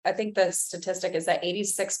I think the statistic is that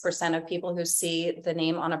 86% of people who see the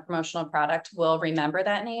name on a promotional product will remember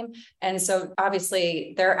that name. And so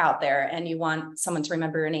obviously they're out there and you want someone to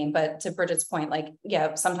remember your name. But to Bridget's point, like,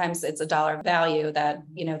 yeah, sometimes it's a dollar value that,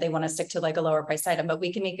 they want to stick to like a lower price item, but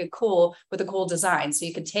we can make it cool with a cool design. So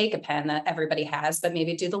you could take a pen that everybody has, but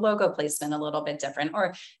maybe do the logo placement a little bit different.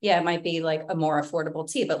 Or yeah, it might be like a more affordable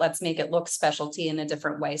tee, but let's make it look specialty in a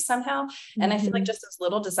different way somehow. And I feel like just those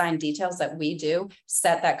little design details that we do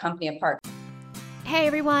set that company apart. Hey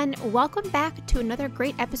everyone, welcome back to another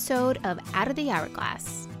great episode of Out of the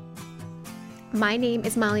Hourglass. My name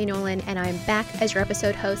is Molly Nolan and I'm back as your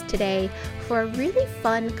episode host today for a really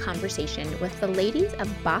fun conversation with the ladies of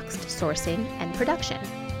Boxed Sourcing and Production,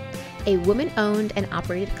 a woman-owned and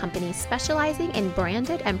operated company specializing in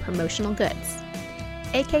branded and promotional goods,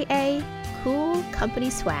 aka cool company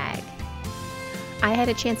swag. I had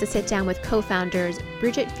a chance to sit down with co-founders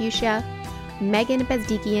Bridget Fuchsia, Megan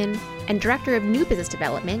Bezdikian, and Director of New Business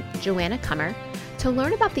Development, Joanna Kummer, to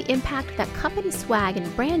learn about the impact that company swag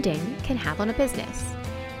and branding can have on a business,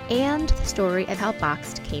 and the story of how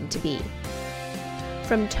Boxed came to be.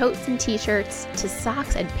 From totes and t-shirts to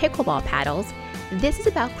socks and pickleball paddles, this is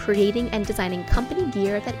about creating and designing company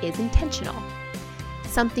gear that is intentional.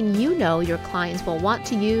 Something your clients will want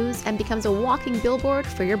to use and becomes a walking billboard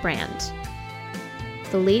for your brand.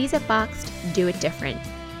 The ladies at Boxed do it different.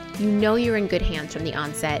 You're in good hands from the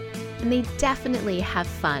onset, and they definitely have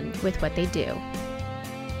fun with what they do.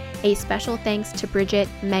 A special thanks to Bridget,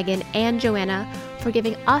 Megan, and Joanna for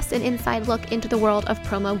giving us an inside look into the world of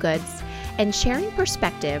promo goods and sharing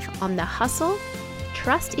perspective on the hustle,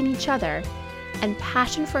 trust in each other, and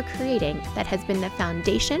passion for creating that has been the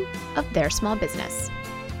foundation of their small business.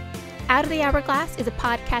 Out of the Hourglass is a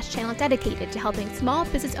podcast channel dedicated to helping small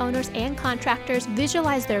business owners and contractors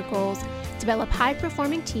visualize their goals, develop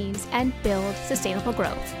high-performing teams, and build sustainable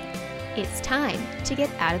growth. It's time to get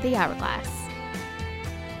out of the hourglass.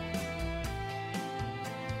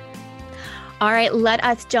 All right, let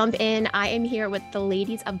us jump in. I am here with the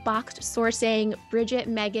ladies of Boxed Sourcing, Bridget,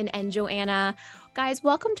 Megan, and Joanna. Guys,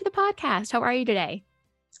 welcome to the podcast. How are you today?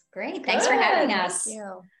 Great. Thanks for having us. Thank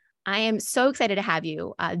you. I am so excited to have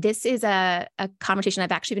you. This is a conversation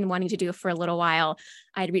I've actually been wanting to do for a little while.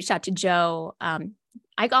 I had reached out to Jo.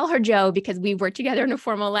 I call her Jo because we worked together in a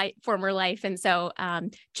former life. And so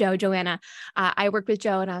Joanna, I worked with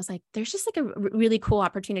Jo and I was like, there's just like a really cool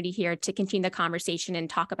opportunity here to continue the conversation and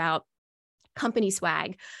talk about company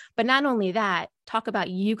swag. But not only that, talk about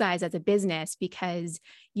you guys as a business, because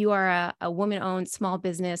you are a woman-owned small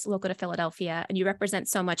business local to Philadelphia, and you represent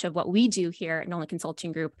so much of what we do here at Nolan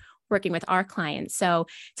Consulting Group, working with our clients. So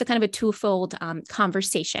it's a kind of a twofold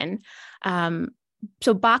conversation.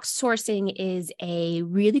 So Boxed Sourcing is a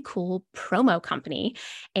really cool promo company.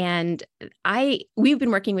 And we've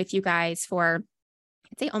been working with you guys for,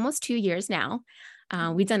 I'd say, almost 2 years now.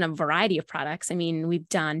 We've done a variety of products. I mean, we've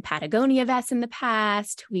done Patagonia vests in the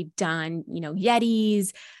past. We've done,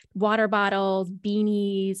 Yetis, water bottles,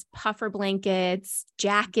 beanies, puffer blankets,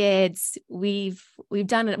 jackets. We've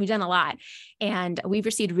done a lot, and we've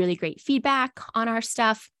received really great feedback on our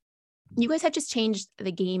stuff. You guys have just changed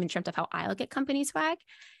the game in terms of how I look at company swag.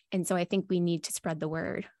 And so I think we need to spread the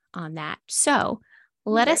word on that. So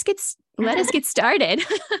let us get started.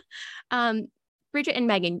 Bridget and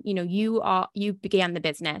Megan, you began the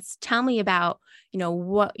business. Tell me about,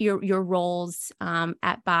 what your roles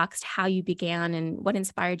at Boxed, how you began, and what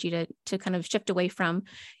inspired you to kind of shift away from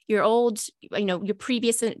your old, your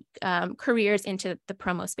previous careers into the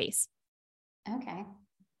promo space. Okay.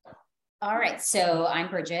 All right. So I'm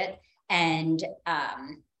Bridget, and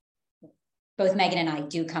both Megan and I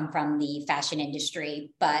do come from the fashion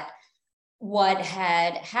industry. But what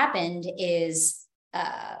had happened is,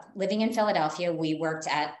 living in Philadelphia, we worked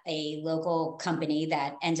at a local company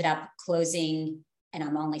that ended up closing, and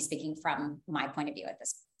I'm only speaking from my point of view at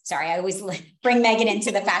this. Sorry, I always bring Megan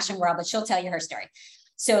into the fashion world, but she'll tell you her story.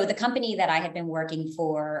 So the company that I had been working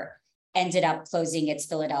for ended up closing its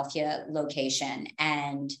Philadelphia location.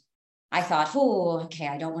 And I thought, okay,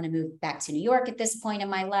 I don't want to move back to New York at this point in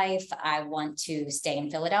my life. I want to stay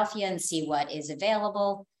in Philadelphia and see what is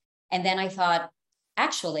available. And then I thought,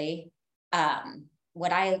 actually,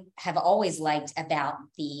 what I have always liked about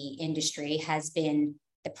the industry has been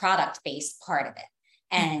the product-based part of it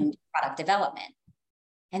and product development.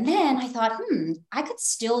 And then I thought, I could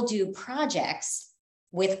still do projects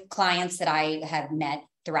with clients that I have met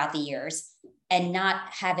throughout the years and not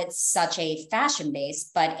have it such a fashion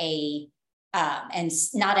base, but and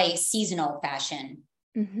not a seasonal fashion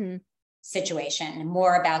situation,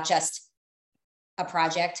 more about just a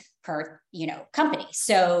project per, company.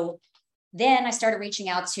 So then I started reaching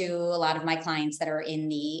out to a lot of my clients that are in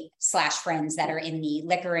the friends that are in the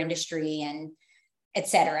liquor industry and et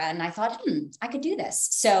cetera. And I thought, I could do this.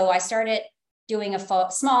 So I started doing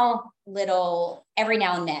a small little, every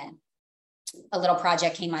now and then, a little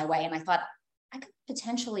project came my way. And I thought, I could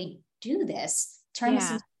potentially do this, turn this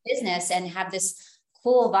into business and have this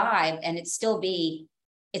cool vibe, and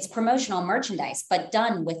it's promotional merchandise, but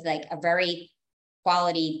done with like a very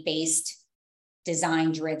quality-based,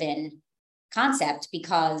 design-driven concept,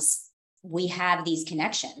 because we have these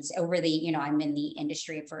connections over I'm in the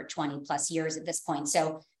industry for 20 plus years at this point.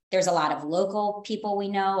 So there's a lot of local people we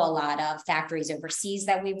know, a lot of factories overseas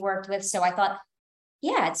that we've worked with. So I thought,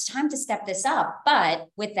 yeah, it's time to step this up. But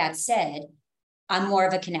with that said, I'm more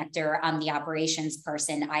of a connector. I'm the operations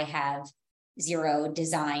person. I have zero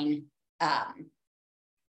design.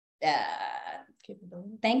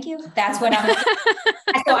 Thank you. That's what I'm.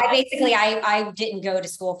 So I didn't go to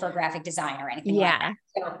school for graphic design or anything like that.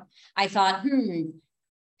 So I thought,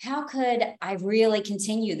 how could I really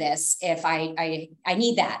continue this if I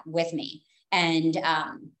need that with me? And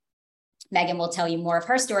Megan will tell you more of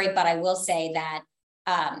her story, but I will say that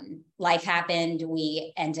life happened.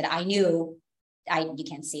 You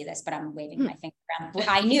can't see this, but I'm waving my finger around.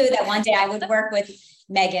 I knew that one day I would work with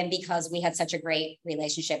Megan because we had such a great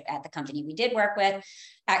relationship at the company we did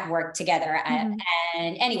work together. And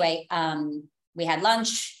anyway, we had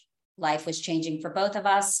lunch. Life was changing for both of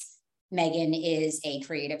us. Megan is a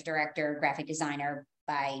creative director, graphic designer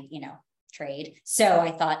by, trade. So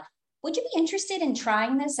I thought, would you be interested in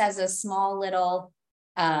trying this as a small little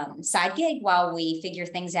side gig while we figure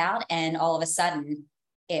things out? And all of a sudden,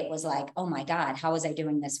 it was like, oh my God, how was I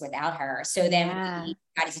doing this without her? So then we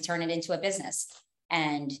decided to turn it into a business.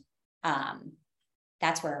 And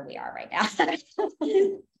that's where we are right now.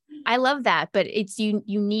 I love that. But it's you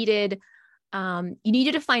needed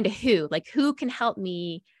to find a who can help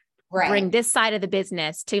me bring this side of the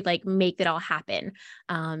business to like make it all happen.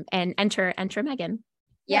 And enter Megan.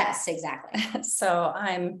 Yes, exactly. So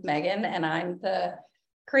I'm Megan and I'm the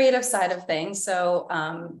creative side of things. So,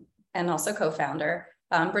 and also co-founder.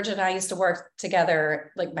 Bridget and I used to work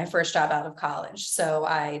together, like my first job out of college. So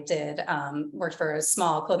I worked for a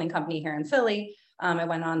small clothing company here in Philly. I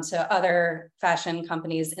went on to other fashion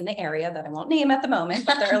companies in the area that I won't name at the moment,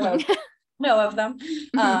 but there are no of them,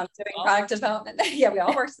 doing product development. Yeah, we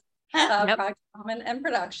all work product development and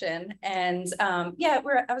production. And I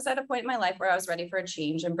was at a point in my life where I was ready for a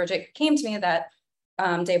change. And Bridget came to me that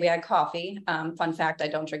day we had coffee. Fun fact, I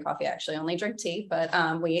don't drink coffee, I actually only drink tea, but I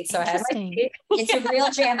had my tea. It's a real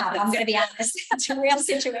jam up. I'm going to be honest. It's a real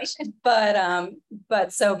situation.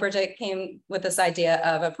 But so Bridget came with this idea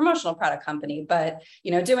of a promotional product company, but,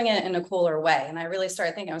 doing it in a cooler way. And I really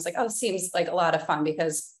started thinking, I was like, oh, it seems like a lot of fun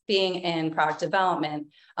because being in product development,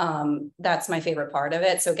 that's my favorite part of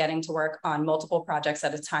it. So getting to work on multiple projects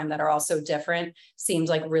at a time that are also different seemed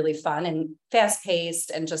like really fun and fast paced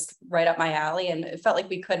and just right up my alley. And it felt like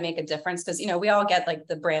we could make a difference because, we all get like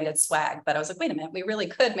the branded swag, but I was like, wait a minute, we really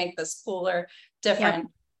could make this cooler, different,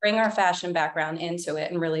 bring our fashion background into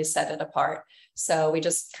it and really set it apart. So we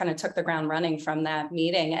just kind of took the ground running from that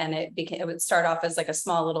meeting, and it would start off as like a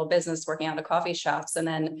small little business working out of coffee shops. And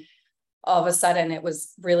then all of a sudden it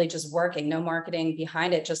was really just working, no marketing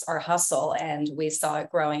behind it, just our hustle. And we saw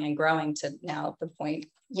it growing and growing to now the point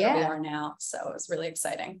where we are now. So it was really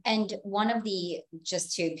exciting. And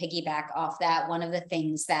just to piggyback off that, one of the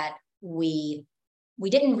things that we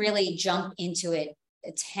didn't really jump into it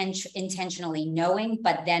intentionally knowing,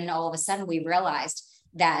 but then all of a sudden we realized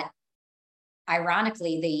that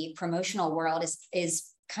ironically, the promotional world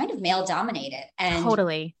is kind of male dominated. And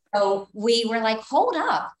totally. So we were like, hold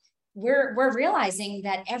up. We're realizing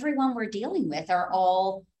that everyone we're dealing with are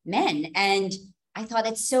all men. And I thought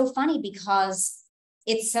it's so funny because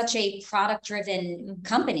it's such a product driven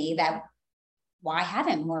company that why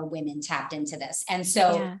haven't more women tapped into this? And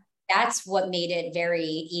so that's what made it very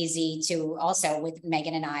easy to also with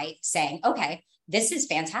Megan and I saying, okay, this is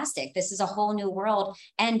fantastic. This is a whole new world.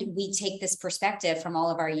 And we take this perspective from all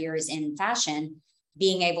of our years in fashion,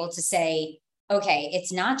 being able to say, okay,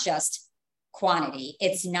 it's not just quantity.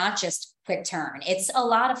 It's not just quick turn. It's a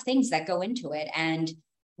lot of things that go into it. And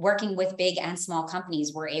working with big and small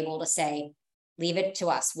companies, we're able to say, leave it to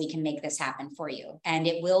us. We can make this happen for you. And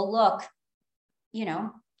it will look,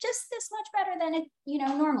 just this much better than it,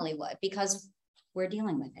 normally would, because we're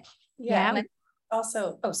dealing with it. Yeah. And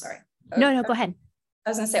also, sorry. No, go ahead. I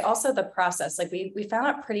was going to say also the process, like we found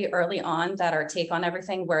out pretty early on that our take on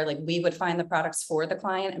everything where like we would find the products for the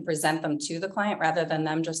client and present them to the client rather than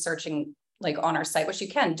them just searching like on our site, which you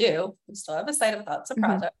can do. We still have a site of lots of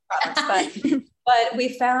products, But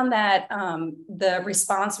we found that the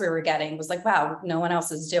response we were getting was like, wow, no one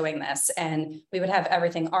else is doing this. And we would have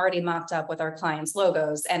everything already mocked up with our clients'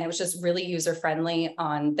 logos. And it was just really user-friendly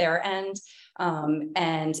on their end.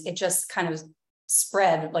 And it just kind of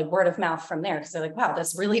spread like word of mouth from there, because they're like, wow,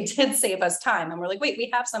 this really did save us time. And we're like, wait, we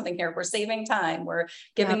have something here. We're saving time. We're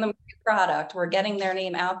giving them a product. We're getting their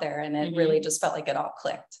name out there. And it really just felt like it all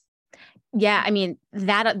clicked. Yeah. I mean,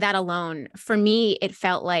 that alone for me, it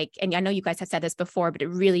felt like, and I know you guys have said this before, but it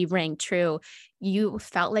really rang true. You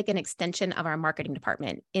felt like an extension of our marketing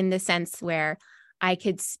department in the sense where I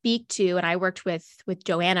could speak to, and I worked with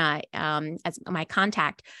Joanna as my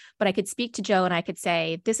contact, but I could speak to Jo and I could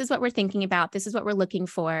say, this is what we're thinking about. This is what we're looking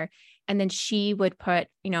for. And then she would put,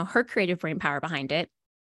 her creative brain power behind it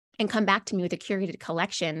and come back to me with a curated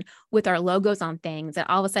collection with our logos on things that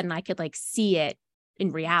all of a sudden I could like see it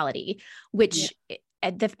in reality, which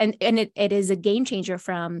it is a game changer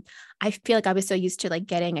from, I feel like I was so used to like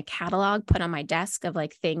getting a catalog put on my desk of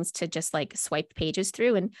like things to just like swipe pages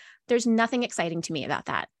through. And there's nothing exciting to me about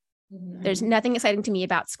that. There's nothing exciting to me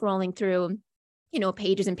about scrolling through,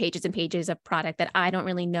 pages and pages and pages of product that I don't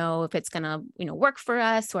really know if it's going to, work for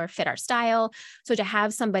us or fit our style. So to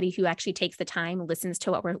have somebody who actually takes the time, listens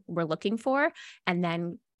to what we're looking for, and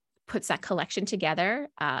then puts that collection together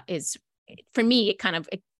is, for me,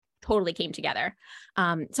 it totally came together.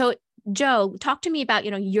 So Jo, talk to me about,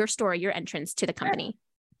 your story, your entrance to the company.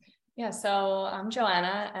 Yeah. So I'm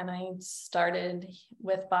Joanna and I started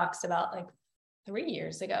with Boxed about like 3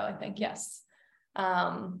 years ago, I think. Yes.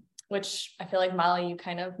 Which I feel like Molly, you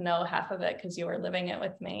kind of know half of it because you were living it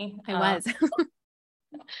with me. I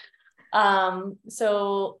was.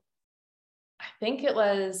 So I think it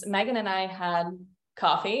was Megan and I had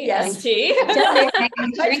coffee and tea.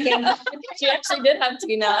 Drinking. She actually did have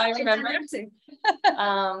tea now, I remember.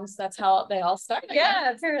 So that's how they all started.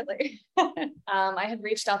 Yeah, apparently. I had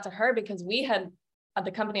reached out to her because we had, the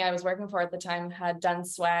company I was working for at the time had done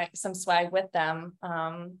some swag with them.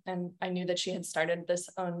 And I knew that she had started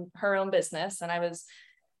her own business, and I was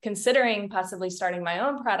considering possibly starting my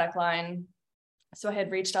own product line. So I had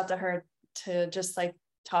reached out to her to just like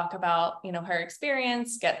talk about, her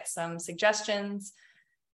experience, get some suggestions.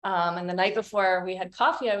 And the night before we had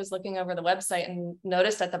coffee, I was looking over the website and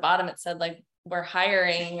noticed at the bottom, it said like, we're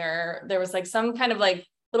hiring, or there was like some kind of like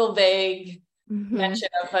little vague mention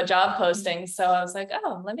of a job posting. So I was like,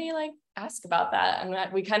 oh, let me like ask about that.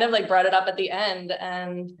 And we kind of like brought it up at the end,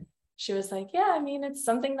 and she was like, yeah, I mean, it's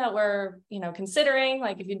something that we're, considering,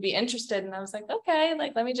 like if you'd be interested. And I was like, okay,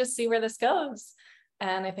 like, let me just see where this goes.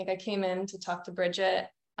 And I think I came in to talk to Bridget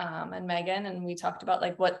and Megan, and we talked about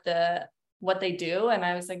like what they do. And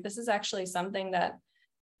I was like, this is actually something that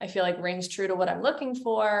I feel like rings true to what I'm looking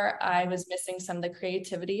for. I was missing some of the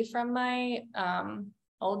creativity from my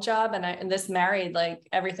old job. And this married like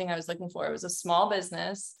everything I was looking for. It was a small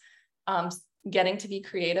business, getting to be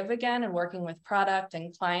creative again and working with product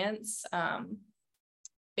and clients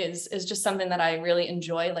is just something that I really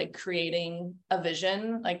enjoy, like creating a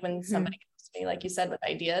vision. Like when somebody comes to me, like you said, with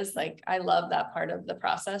ideas, like I love that part of the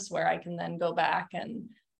process where I can then go back and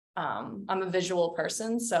I'm a visual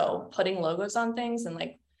person. So putting logos on things and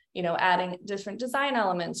like, adding different design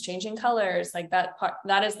elements, changing colors, like that part,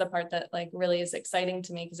 that is the part that like really is exciting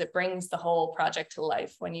to me, because it brings the whole project to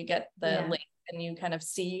life when you get the link and you kind of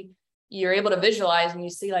see, you're able to visualize and you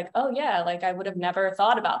see like, oh yeah, like I would have never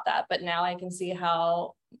thought about that, but now I can see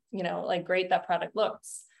how, like great that product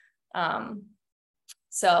looks.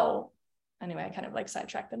 So anyway, I kind of like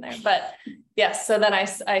sidetracked in there, but yes. So then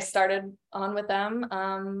I started on with them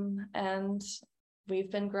and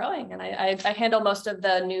we've been growing, and I handle most of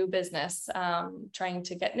the new business, trying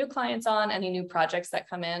to get new clients on, any new projects that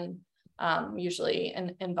come in, usually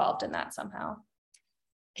involved in that somehow.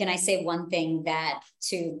 Can I say one thing that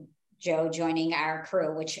to Jo joining our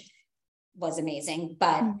crew, which was amazing,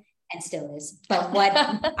 but and still is. But what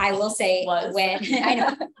I will say when I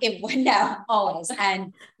know it would now always.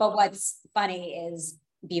 But what's funny is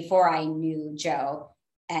before I knew Jo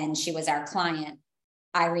and she was our client,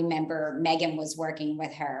 I remember Megan was working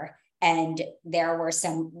with her, and there were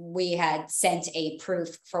we had sent a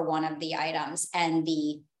proof for one of the items, and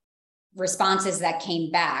the responses that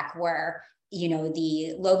came back were,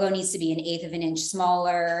 the logo needs to be 1/8 of an inch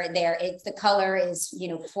smaller. The color is,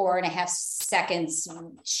 4.5 seconds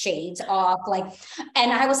shades off. Like,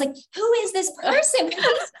 and I was like, who is this person?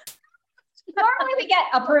 Normally we get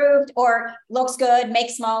approved or looks good, make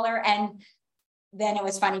smaller. And then it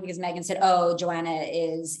was funny because Megan said, oh, Joanna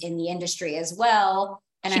is in the industry as well.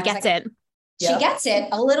 And she gets it. She gets it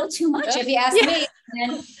a little too much, if you ask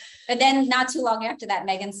me. And then not too long after that,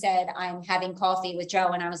 Megan said, I'm having coffee with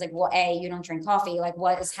Joe. And I was like, well, A, you don't drink coffee. Like,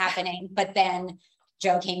 what is happening? But then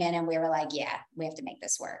Joe came in and we were like, yeah, we have to make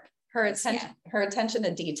this work. Her attention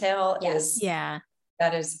to detail is,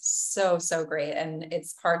 that is so, so great. And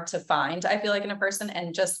it's hard to find, I feel like, in a person.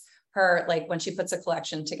 And just her, like when she puts a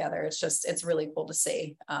collection together, it's really cool to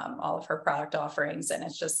see all of her product offerings. And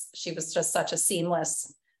she was just such a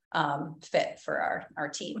seamless fit for our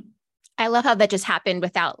team. I love how that just happened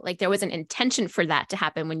without, like, there was an intention for that to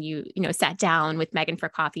happen when you sat down with Megan for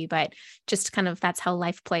coffee, but just kind of, that's how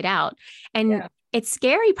life played out. And it's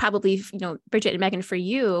scary, probably, Bridget and Megan, for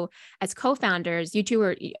you as co-founders,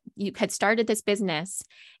 you had started this business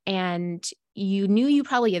and you knew you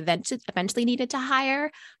probably eventually needed to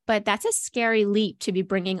hire, but that's a scary leap to be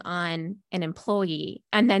bringing on an employee.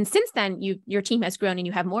 And then since then, your team has grown and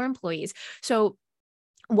you have more employees. So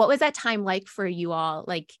what was that time like for you all?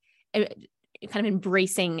 Like, kind of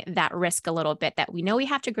embracing that risk a little bit, that we know we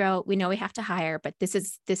have to grow, we know we have to hire, but this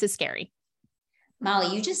is scary.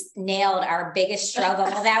 Molly, you just nailed our biggest struggle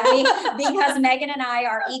because Megan and I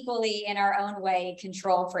are equally, in our own way,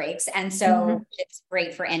 control freaks. And so it's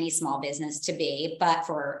great for any small business to be, but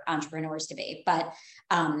for entrepreneurs to be, but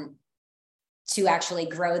to actually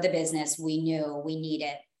grow the business, we knew we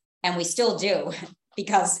needed, and we still do,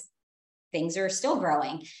 because things are still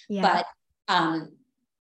growing. But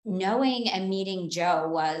knowing and meeting Joe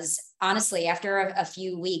was, honestly, after a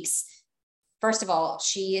few weeks, first of all,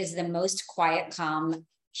 she is the most quiet, calm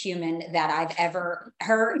human that I've ever,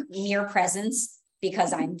 her mere presence,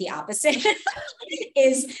 because I'm the opposite,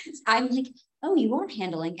 I'm like, oh, you are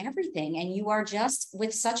handling everything and you are just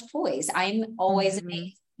with such poise. I'm always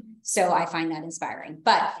amazed. So I find that inspiring,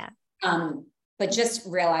 but just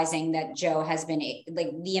realizing that Joe has been, like,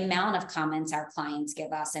 the amount of comments our clients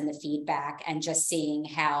give us and the feedback, and just seeing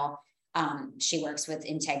how she works with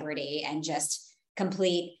integrity and just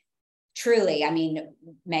truly, I mean,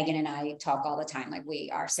 Megan and I talk all the time, like, we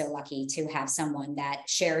are so lucky to have someone that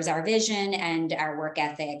shares our vision and our work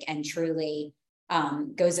ethic and truly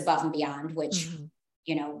goes above and beyond, which,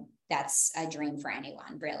 that's a dream for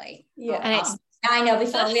anyone, really. Yeah. I know,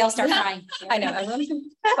 before we all start crying. I know,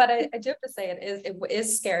 but I do have to say, it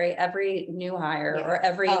is scary. Every new hire or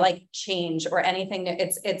every like change or anything,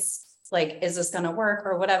 it's like, is this going to work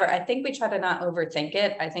or whatever? I think we try to not overthink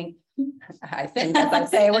it. I think as I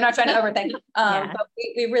say, we're not trying to overthink, but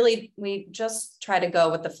we just try to go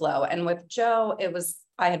with the flow. And with Joe,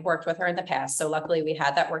 I had worked with her in the past. So luckily we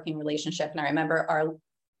had that working relationship. And I remember our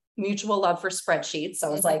mutual love for spreadsheets. So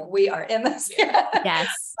I was like, we are in this. Yes.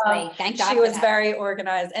 Thank God. She was very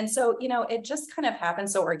organized. And so, it just kind of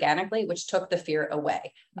happened so organically, which took the fear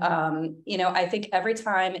away. I think every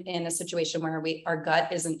time in a situation where our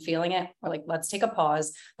gut isn't feeling it, we're like, let's take a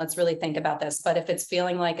pause. Let's really think about this. But if it's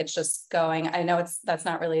feeling like it's just going, I know that's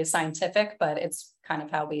not really scientific, but it's kind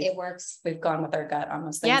of how it works. We've gone with our gut on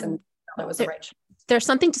those things. And it was the right choice. There's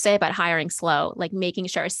something to say about hiring slow, like making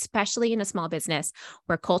sure, especially in a small business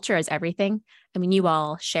where culture is everything. I mean, you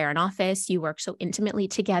all share an office, you work so intimately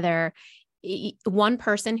together. One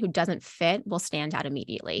person who doesn't fit will stand out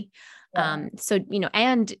immediately. Yeah.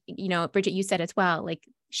 Bridget, you said as well, like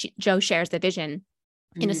Joe shares the vision.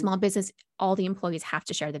 In a small business, all the employees have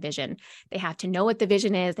to share the vision. They have to know what the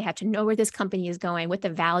vision is. They have to know where this company is going, what the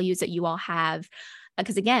values that you all have,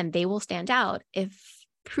 because again, they will stand out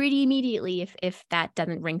pretty immediately if that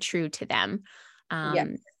doesn't ring true to them.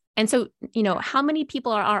 And so, how many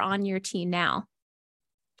people are on your team now?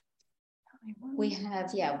 We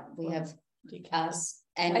have us.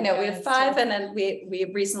 And I know we have 5, and then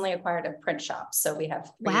we recently acquired a print shop. So we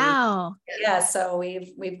have 3. Wow. Yeah. So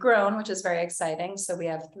we've grown, which is very exciting. So we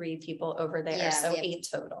have 3 people over there. So 8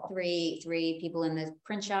 total. 3 people in the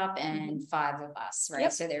print shop and 5 of us. Right.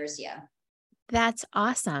 Yep. So there's, That's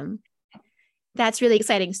awesome. That's really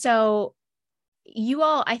exciting. So you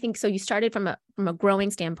all, I think, so you started from a growing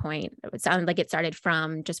standpoint. It sounded like it started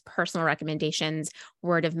from just personal recommendations,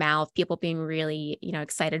 word of mouth, people being really,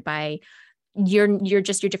 excited by your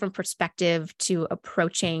different perspective to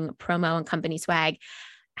approaching promo and company swag.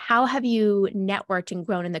 How have you networked and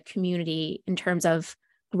grown in the community in terms of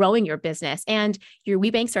growing your business? And you're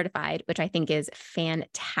WBENC certified, which I think is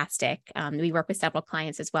fantastic. We work with several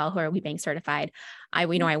clients as well who are WBENC certified. I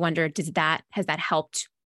wonder, has that helped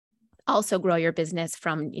also grow your business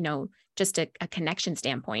from, just a connection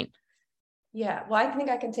standpoint? Yeah, well, I think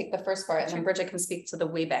I can take the first part and then Bridget can speak to the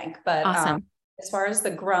WBENC. But awesome. As far as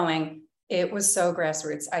the growing, it was so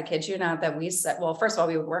grassroots. I kid you not that we said, well, first of all,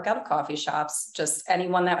 we would work out of coffee shops, just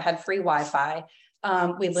anyone that had free Wi-Fi.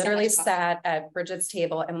 We literally sat at Bridget's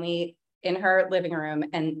table and we in her living room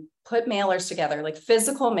and put mailers together, like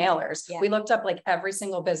physical mailers. Yeah. We looked up like every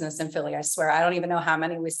single business in Philly. I swear, I don't even know how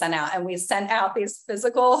many we sent out, and we sent out these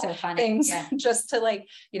physical things just to like,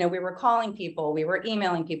 we were calling people, we were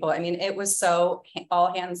emailing people. I mean, it was so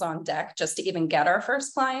all hands on deck just to even get our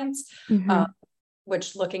first clients.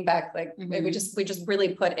 Which looking back, like we just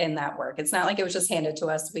really put in that work. It's not like it was just handed to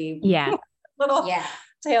us. We little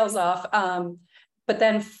tails off. But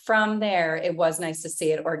then from there, it was nice to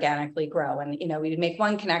see it organically grow. And, we'd make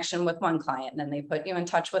one connection with one client and then they put you in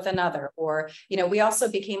touch with another, or, we also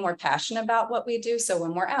became more passionate about what we do. So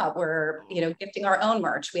when we're out, we're, gifting our own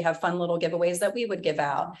merch. We have fun little giveaways that we would give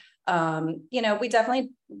out. We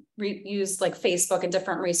definitely used like Facebook and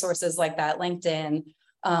different resources like that, LinkedIn.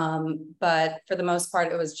 But for the most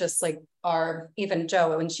part, it was just like even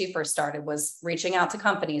Jo, when she first started, was reaching out to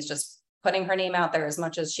companies, just putting her name out there as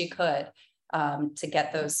much as she could. To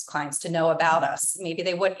get those clients to know about us. Maybe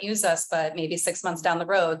they wouldn't use us, but maybe 6 months down the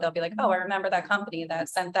road, they'll be like, oh, I remember that company that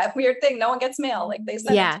sent that weird thing. No one gets mail. Like they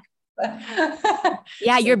sent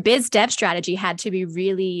Yeah. Your biz dev strategy had to be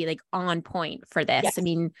really like on point for this. Yes. I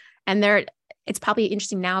mean, and it's probably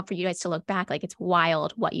interesting now for you guys to look back. Like it's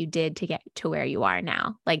wild what you did to get to where you are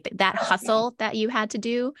now. Like that hustle that you had to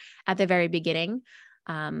do at the very beginning.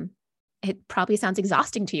 It probably sounds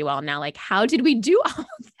exhausting to you all now. Like, how did we do all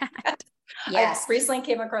of that? Yes. I recently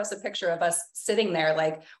came across a picture of us sitting there,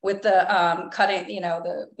 like with the cutting,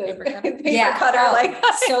 the paper cutter, like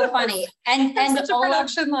so funny. And such a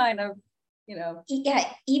production line of,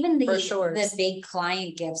 even brochures. The big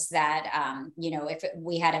client gifts that, if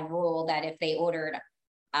we had a rule that if they ordered,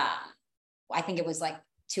 I think it was like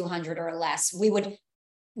 200 or less, we would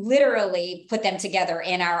literally put them together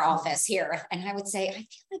in our office here. And I would say, I feel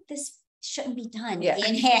like this shouldn't be done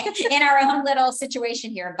in our own little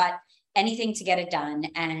situation here, but anything to get it done.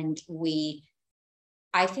 And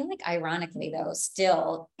I feel like ironically though,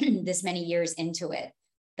 still this many years into it,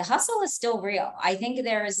 the hustle is still real. I think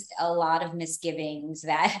there's a lot of misgivings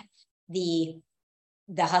that the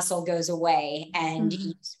hustle goes away and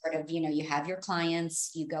you sort of, you have your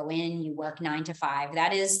clients, you go in, you work 9 to 5.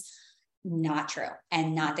 That is not true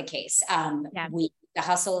and not the case. The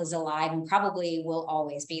hustle is alive and probably will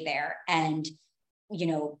always be there. And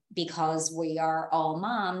because we are all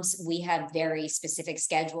moms, we have very specific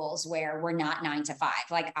schedules where we're not 9 to 5.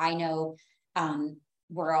 Like I know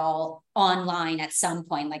we're all online at some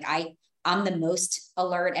point. Like I'm the most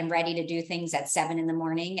alert and ready to do things at 7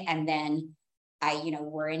 a.m. And then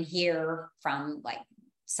we're in here from like,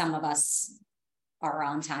 some of us are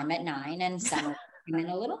on time at 9 and some are in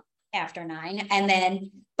a little after 9. And then,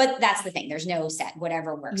 but that's the thing. There's no set,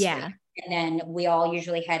 whatever works. Yeah. And then we all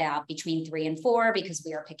usually head out between 3 and 4 because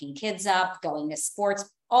we are picking kids up, going to sports,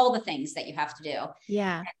 all the things that you have to do.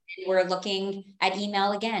 Yeah. And we're looking at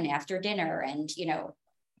email again after dinner and,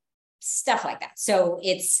 stuff like that. So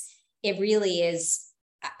it really is,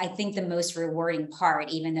 I think the most rewarding part,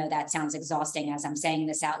 even though that sounds exhausting as I'm saying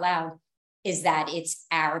this out loud, is that it's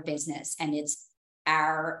our business and it's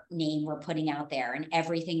our name we're putting out there, and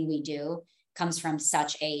everything we do comes from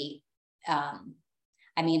such a,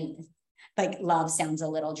 like love sounds a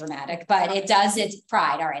little dramatic, but it's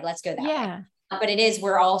pride. All right, let's go that way. But it is,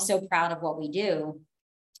 we're all so proud of what we do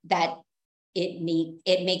that it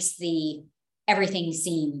makes everything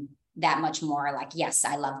seem that much more like, yes,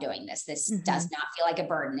 I love doing this. This does not feel like a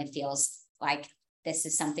burden. It feels like this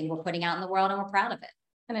is something we're putting out in the world and we're proud of it.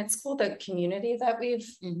 And it's cool, the community that we've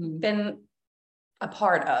been a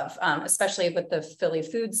part of, especially with the Philly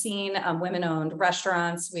food scene, women-owned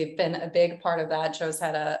restaurants. We've been a big part of that. Jo's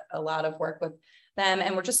had a lot of work with them,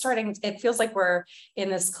 and we're just starting. It feels like we're in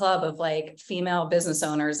this club of like female business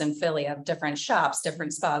owners in Philly of different shops,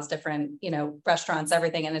 different spas, different restaurants,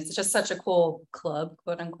 everything, and it's just such a cool club,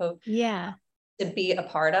 quote unquote. Yeah. To be a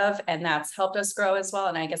part of, and that's helped us grow as well.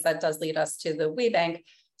 And I guess that does lead us to the WeBank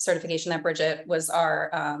certification that Bridget was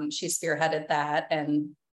she spearheaded that and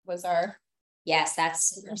was our. Yes,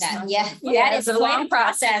 that's that. Yeah, that is a long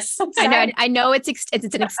process. I know it's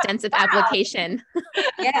an extensive application.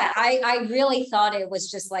 Yeah, I really thought it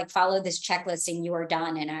was just like follow this checklist and you are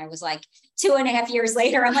done. And I was like 2.5 years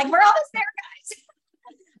later, I'm like, we're almost there, guys.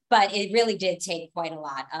 But it really did take quite a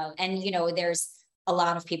lot of, and there's a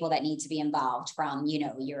lot of people that need to be involved, from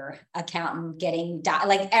your accountant getting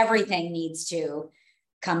like everything needs to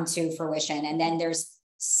come to fruition, and then there's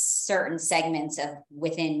certain segments of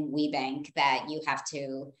within WeBank that you have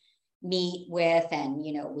to meet with, and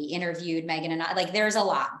we interviewed Megan and I, like there's a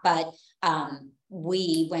lot, but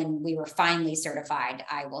when we were finally certified,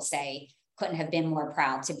 I will say couldn't have been more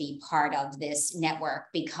proud to be part of this network,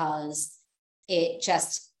 because it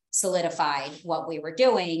just solidified what we were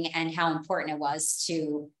doing and how important it was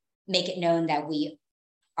to make it known that we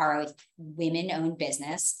are a women-owned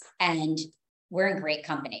business and we're in great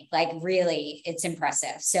company. Like really, it's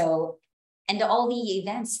impressive. So, and all the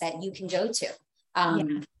events that you can go to.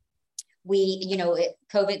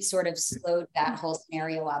 COVID sort of slowed that whole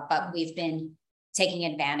scenario up, but we've been taking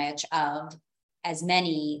advantage of as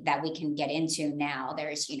many that we can get into now.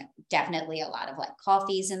 There's, definitely a lot of like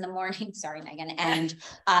coffees in the morning. Sorry, Megan. And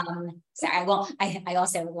I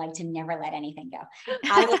also like to never let anything go.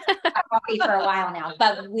 I was coffee for a while now,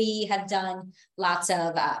 but we have done lots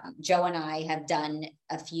of, Joe and I have done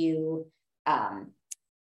a few,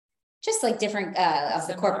 just like different of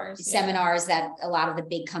the corporate seminars that a lot of the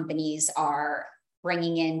big companies are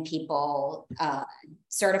bringing in people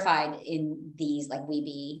certified in these, like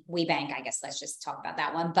WeBank, I guess, let's just talk about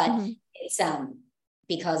that one. But it's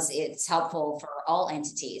because it's helpful for all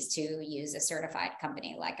entities to use a certified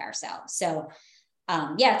company like ourselves. So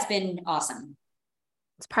it's been awesome.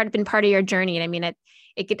 It's been part of your journey. And I mean,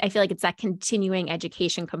 I feel like it's that continuing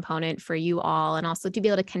education component for you all, and also to be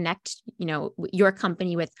able to connect, your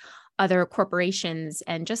company with other corporations,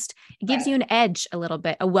 and just it gives you an edge, a little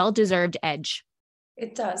bit, a well-deserved edge.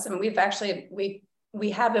 It does. I mean, we've actually, we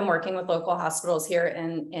have been working with local hospitals here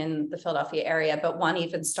in the Philadelphia area, but one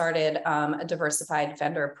even started a diversified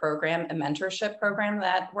vendor program, a mentorship program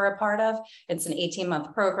that we're a part of. It's an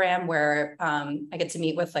 18-month program where I get to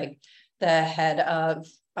meet with like the head of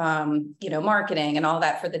marketing and all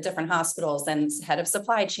that for the different hospitals, and head of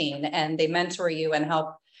supply chain, and they mentor you and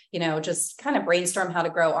help just kind of brainstorm how to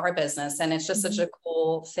grow our business. And it's just such a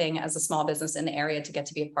cool thing as a small business in the area to get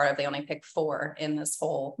to be a part of. They only picked 4 in this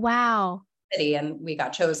whole city, and we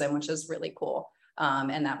got chosen, which is really cool.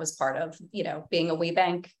 And that was part of, being a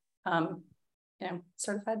WeBank,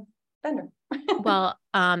 certified vendor. Well,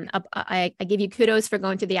 I give you kudos for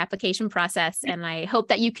going through the application process, and I hope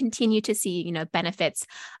that you continue to see, benefits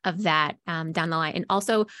of that down the line. And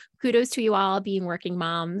also kudos to you all being working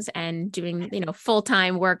moms and doing,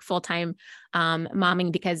 full-time work, full-time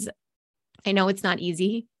momming, because I know it's not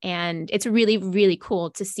easy, and it's really, really cool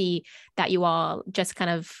to see that you all just kind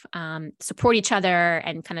of support each other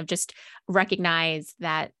and kind of just recognize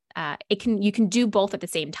that you can do both at the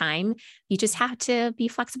same time. You just have to be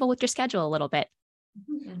flexible with your schedule a little bit.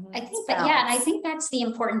 I think that, and I think that's the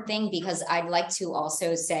important thing, because I'd like to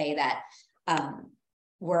also say that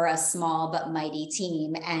we're a small but mighty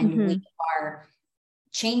team, and we are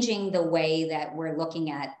changing the way that we're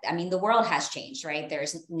looking at, I mean, the world has changed, right?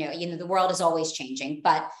 There's the world is always changing,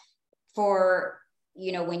 but for,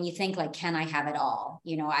 when you think like, can I have it all?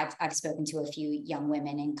 I've spoken to a few young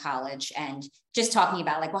women in college and just talking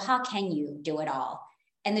about like, well, how can you do it all?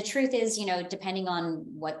 And the truth is, depending on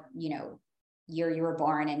what, year you were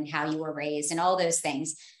born and how you were raised and all those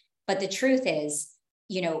things. But the truth is,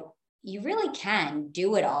 you really can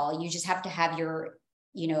do it all. You just have to have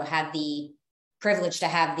have the privilege to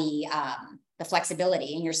have the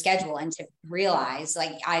flexibility in your schedule, and to realize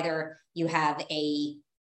like either you have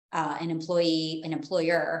an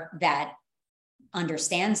employer that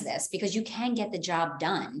understands this, because you can get the job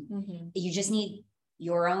done. You just need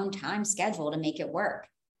your own time schedule to make it work,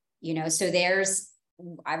 so there's,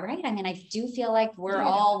 right. I mean, I do feel like we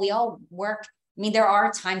all work. I mean, there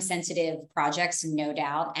are time sensitive projects, no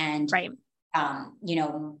doubt. And,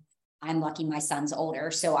 I'm lucky my son's older,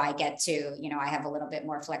 so I get to, I have a little bit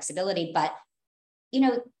more flexibility, but,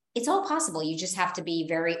 it's all possible. You just have to be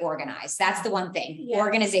very organized. That's the one thing. Yeah.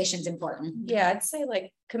 Organization's important. Yeah. I'd say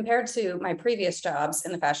like compared to my previous jobs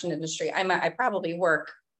in the fashion industry, I probably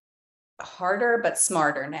work harder, but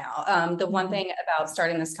smarter now. The one thing about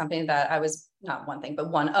starting this company that I was not one thing, but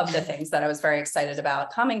one of the things that I was very excited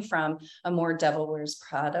about, coming from a more Devil Wears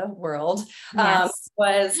Prada world,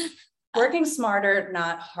 was working smarter,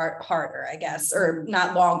 not harder, I guess, or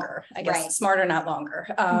not longer, I guess, right. Smarter, not longer.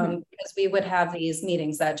 Because we would have these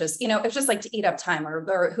meetings that just, it's just like to eat up time,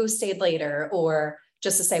 or who stayed later, or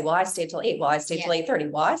just to say, well, I stayed till 8. Well, I stayed till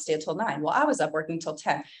 8:30. Well, I stayed till 9. Well, I was up working till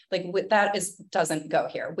 10. Like doesn't go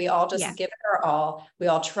here. We all just give it our all. We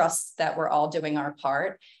all trust that we're all doing our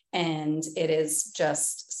part. And it is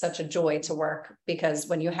just such a joy to work, because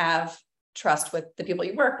when you have trust with the people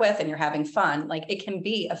you work with and you're having fun, like it can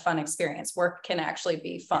be a fun experience. Work can actually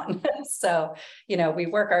be fun. So, we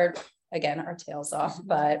work our tails off,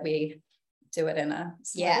 but we do it in a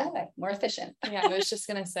smarter way, more efficient. Yeah, I was just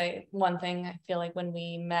going to say one thing. I feel like when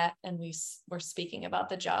we met and we were speaking about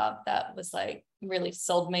the job, that was like really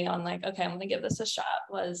sold me on like, okay, I'm going to give this a shot,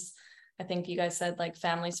 was I think you guys said like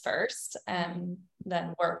families first and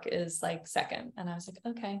then work is like second. And I was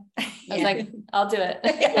like, okay, I was like, I'll do it.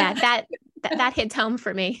 Yeah, that hits home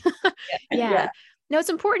for me. Yeah. Yeah. No, it's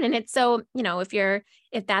important. And it's so,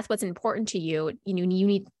 if that's what's important to you, you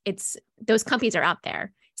need, those companies are out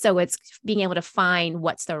there. So it's being able to find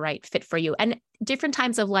what's the right fit for you, and different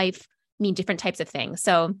times of life mean different types of things.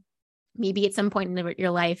 So maybe at some point in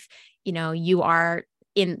your life, you are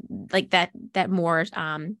in like that more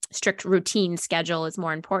strict routine schedule is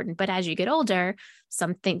more important. But as you get older,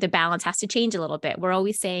 the balance has to change a little bit. We're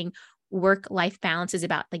always saying work-life balance is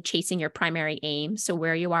about like chasing your primary aim. So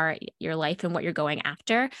where you are in your life and what you're going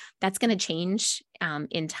after, that's going to change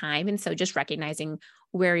in time. And so just recognizing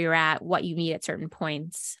where you're at, what you need at certain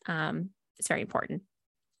points, is very important.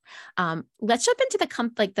 Let's jump into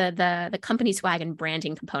the company swag and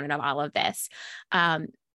branding component of all of this.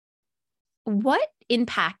 What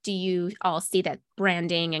impact do you all see that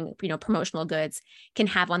branding and promotional goods can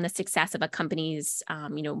have on the success of a company's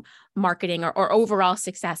marketing or overall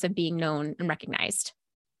success of being known and recognized?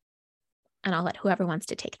 And I'll let whoever wants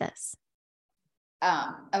to take this.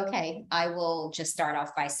 Okay, I will just start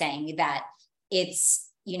off by saying that it's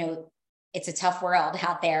a tough world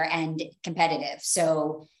out there and competitive.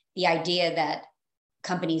 So the idea that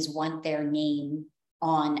companies want their name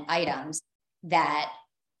on items that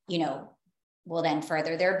will then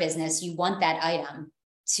further their business. You want that item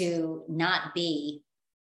to not be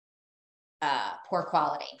poor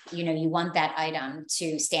quality. You want that item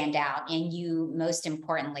to stand out. And you, most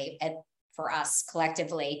importantly, for us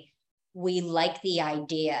collectively, we love the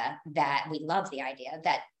idea that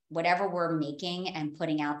whatever we're making and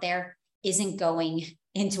putting out there isn't going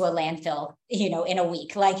into a landfill, in a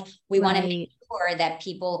week. Like we want to make sure that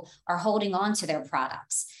people are holding on to their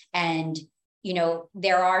products. And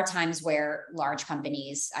there are times where large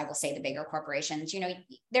companies, I will say the bigger corporations,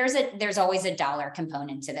 there's always a dollar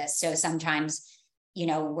component to this. So sometimes,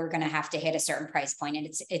 we're going to have to hit a certain price point, and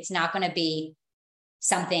it's not going to be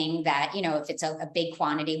something that, if it's a big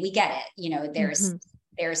quantity, we get it.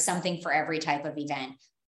 There's something for every type of event.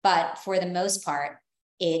 But for the most part,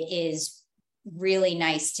 it is really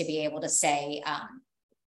nice to be able to say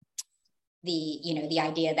the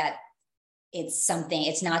idea that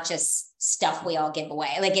it's not just stuff we all give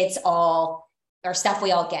away. Like it's all, or stuff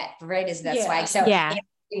we all get, right? Is that swag. So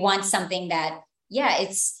we want something that,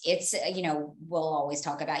 it's, we'll always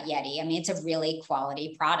talk about Yeti. I mean, it's a really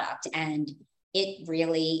quality product, and it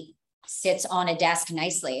really sits on a desk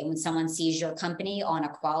nicely. And when someone sees your company on a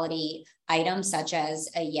quality item, such as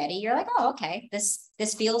a Yeti, you're like, oh, okay, this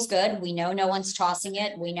feels good. We know no one's tossing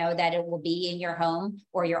it. We know that it will be in your home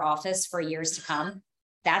or your office for years to come.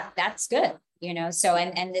 That's good, so,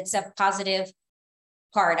 and it's a positive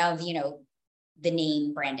part of, the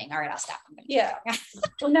name branding. All right, I'll stop. Yeah.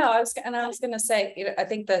 Well, no, I was going to say, I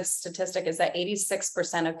think the statistic is that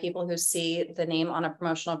 86% of people who see the name on a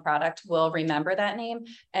promotional product will remember that name.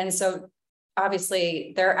 And so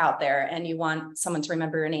obviously they're out there and you want someone to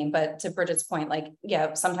remember your name, but to Bridget's point,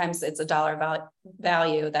 sometimes it's a dollar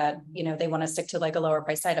value that, they want to stick to like a lower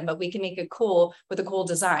price item, but we can make it cool with a cool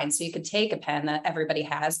design. So you could take a pen that everybody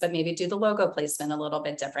has, but maybe do the logo placement a little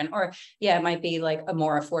bit different, or it might be like a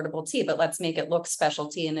more affordable tee, but let's make it look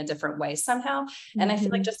specialty in a different way somehow. And I feel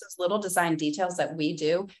like just those little design details that we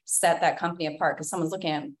do set that company apart, because someone's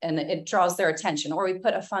looking at and it draws their attention, or we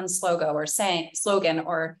put a fun slogan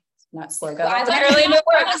or not slogan. I was like,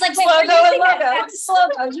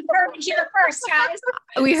 slogan. You heard it here first, guys.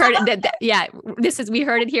 We heard it. We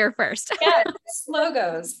heard it here first. Yeah,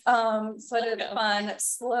 logos. Put a fun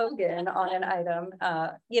slogan on an item,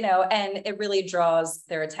 and it really draws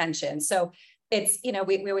their attention. So it's,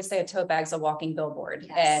 we always say a tote bag's a walking billboard.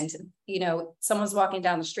 Yes. And, someone's walking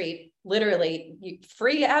down the street, literally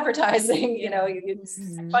free advertising,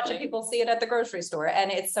 a bunch of people see it at the grocery store. And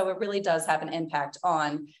it really does have an impact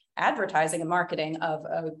on advertising and marketing of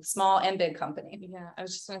a small and big company. Yeah, I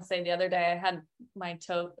was just going to say, the other day I had my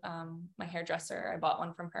tote, my hairdresser, I bought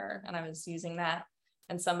one from her and I was using that,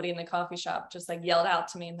 and somebody in the coffee shop just like yelled out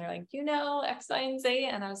to me and they're like, X, Y, and Z.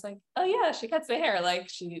 And I was like, oh yeah, she cuts my hair. Like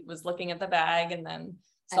she was looking at the bag and then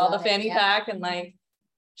saw the fanny pack, and like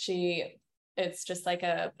it's just like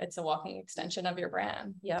it's a walking extension of your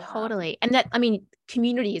brand. Yeah, totally. And that,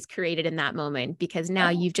 community is created in that moment, because now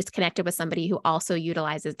you've just connected with somebody who also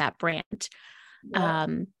utilizes that brand. Yeah.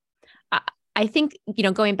 I think,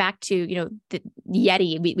 going back to, the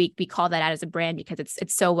Yeti, we call that out as a brand because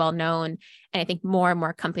it's so well known. And I think more and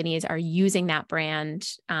more companies are using that brand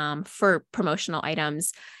for promotional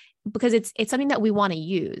items, because it's something that we want to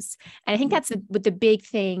use. And I think that's with the big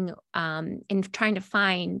thing in trying to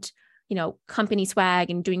find, company swag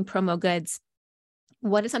and doing promo goods.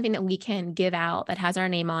 What is something that we can give out that has our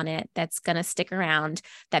name on it, that's going to stick around,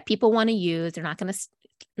 that people want to use? They're not going to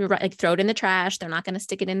like throw it in the trash. They're not going to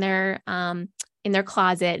stick it in their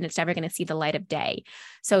closet, and it's never going to see the light of day.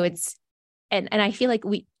 So it's, and I feel like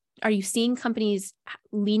are you seeing companies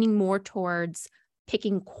leaning more towards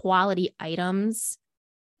picking quality items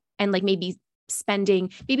and like maybe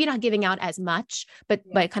spending, maybe not giving out as much, but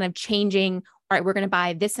by kind of changing, all right, we're going to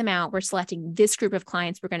buy this amount, we're selecting this group of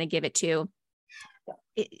clients we're going to give it to.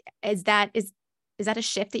 Is that a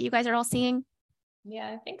shift that you guys are all seeing? Yeah,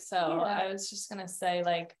 I think so. I was just going to say,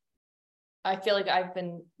 like, I feel like I've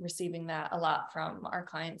been receiving that a lot from our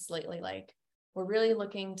clients lately. Like, we're really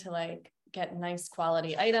looking to like get nice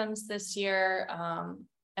quality items this year.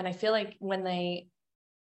 And I feel like when they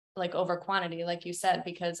like over quantity, like you said,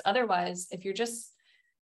 because otherwise, if you're just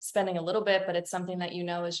spending a little bit, but it's something that you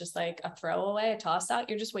know is just like a throwaway, a toss out,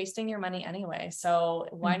 you're just wasting your money anyway. So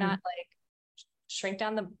why not like shrink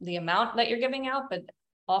down the amount that you're giving out, but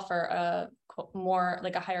offer a more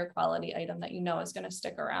like a higher quality item that you know is going to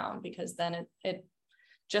stick around, because then it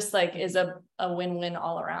just like is a win-win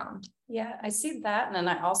all around. Yeah, I see that. And then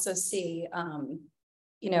I also see,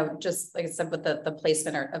 just like I said, with the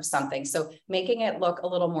placement of something. So making it look a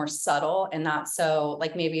little more subtle and not so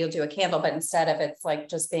like, maybe you'll do a candle, but instead of it's like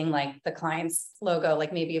just being like the client's logo,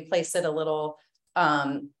 like maybe you place it a little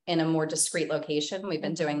in a more discreet location. We've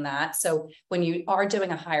been doing that. So when you are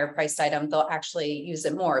doing a higher priced item, they'll actually use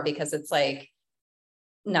it more because it's like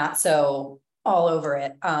not so all over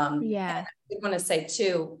it. I want to say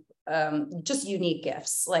too, just unique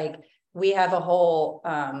gifts. Like we have a whole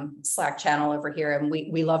Slack channel over here, and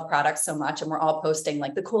we love products so much, and we're all posting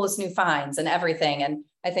like the coolest new finds and everything. And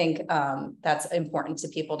I think that's important to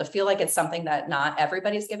people to feel like it's something that not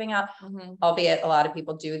everybody's giving out, albeit a lot of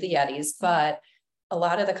people do the Yetis, but a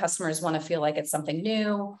lot of the customers want to feel like it's something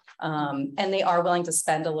new, and they are willing to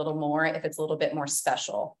spend a little more if it's a little bit more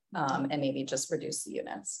special, and maybe just reduce the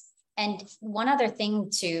units. And one other thing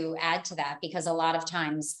to add to that, because a lot of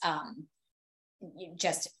times,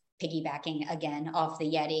 just piggybacking again off the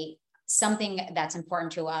Yeti, something that's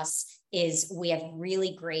important to us is we have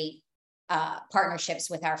really great partnerships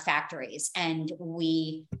with our factories, and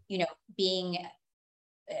we, being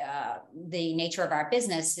the nature of our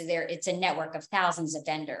business, it's a network of thousands of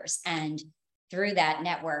vendors, and through that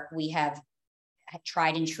network we have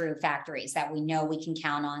tried and true factories that we know we can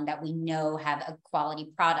count on, that we know have a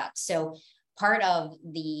quality product. So part of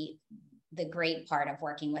the great part of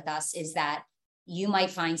working with us is that you might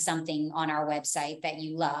find something on our website that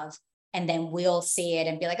you love, and then we'll see it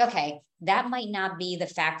and be like, okay, that might not be the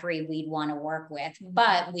factory we'd want to work with,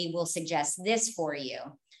 but we will suggest this for you.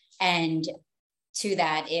 And to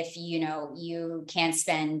that, if you can't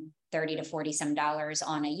spend $30 to $40 some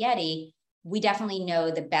on a Yeti, we definitely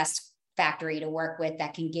know the best factory to work with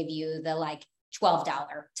that can give you the like $12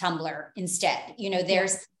 tumbler instead.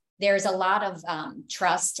 There's a lot of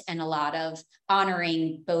trust and a lot of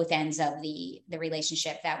honoring both ends of the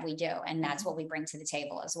relationship that we do, and that's what we bring to the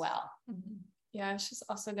table as well. Yeah, I was just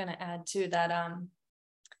also going to add too that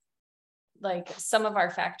like some of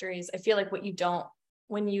our factories, I feel like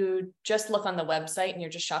when you just look on the website and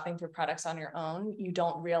you're just shopping through products on your own, you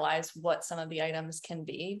don't realize what some of the items can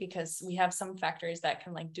be, because we have some factories that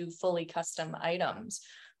can like do fully custom items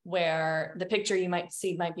where the picture you might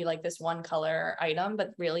see might be like this one color item, but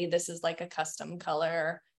really this is like a custom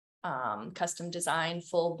color, custom design,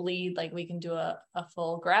 full bleed, like we can do a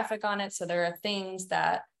full graphic on it. So there are things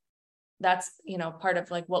that's part of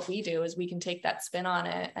like what we do is we can take that spin on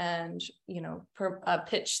it and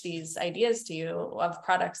pitch these ideas to you of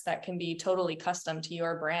products that can be totally custom to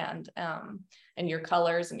your brand and your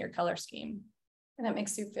colors and your color scheme, and it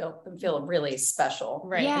makes you feel really special,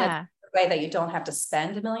 right? Yeah, way that you don't have to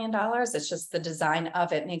spend $1 million. It's just the design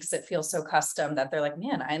of it makes it feel so custom that they're like,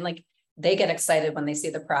 man, they get excited when they see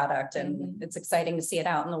the product, and it's exciting to see it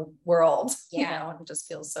out in the world. It just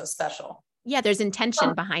feels so special. Yeah, there's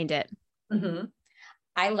intention behind it.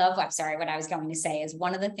 I love, I'm sorry, what I was going to say is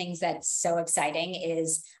one of the things that's so exciting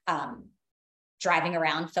is driving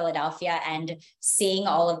around Philadelphia and seeing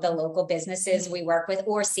all of the local businesses we work with,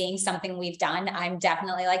 or seeing something we've done. I'm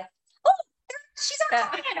definitely like, oh, she's our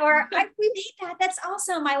client, or we made that. That's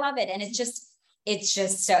awesome. I love it. And it's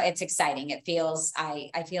just so it's exciting. It feels,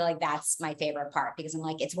 I feel like that's my favorite part, because I'm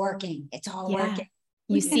like, it's working. It's all working.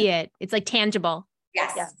 You see it. It's like tangible.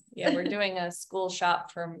 Yes. Yeah. We're doing a school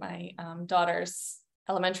shop for my daughter's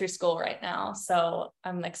elementary school right now. So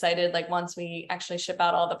I'm excited. Like once we actually ship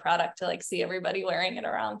out all the product to like see everybody wearing it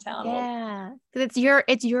around town. Yeah. Because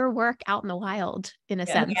it's your work out in the wild in a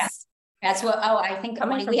sense. Yeah. That's what, I think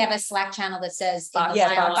we have a Slack channel that says Box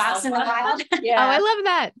in the Wild. Yeah. Oh, I love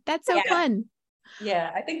that. That's so fun.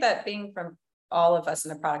 Yeah. I think that being from all of us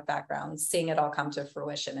in a product background, seeing it all come to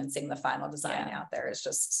fruition and seeing the final design Yeah. out there is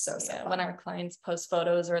just so Yeah, fun. when our clients post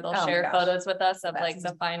photos or they'll Oh my share gosh. photos with us of Best. like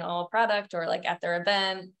the final product or like at their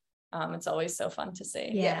event. It's always so fun to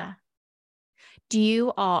see. Yeah. Do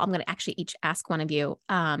you all, I'm going to actually each ask one of you,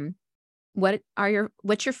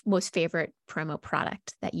 what's your most favorite promo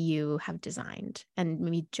product that you have designed? And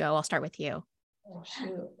maybe Joe, I'll start with you. Oh,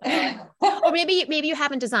 shoot. Or maybe you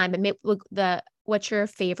haven't designed, but what's your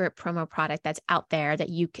favorite promo product that's out there that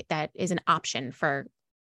that is an option for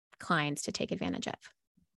clients to take advantage of?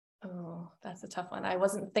 Oh, that's a tough one. I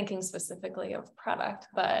wasn't thinking specifically of product,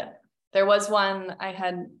 but there was one I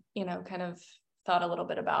had, kind of thought a little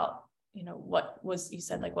bit about, you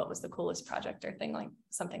said like, what was the coolest project or thing, like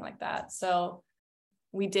something like that. So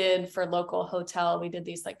we did for local hotel, we did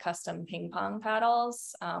these like custom ping pong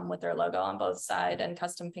paddles with their logo on both sides and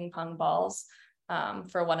custom ping pong balls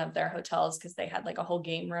for one of their hotels because they had like a whole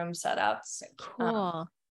game room set up. Cool.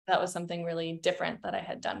 That was something really different that I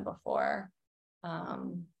had done before.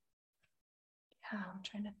 I'm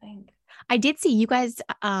trying to think. I did see you guys,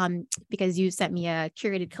 because you sent me a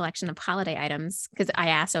curated collection of holiday items. Because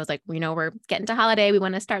I was like, we're getting to holiday. We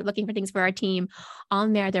want to start looking for things for our team.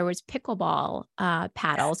 On there was pickleball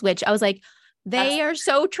paddles, which I was like, they are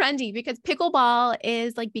so trendy because pickleball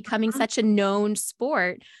is like becoming such a known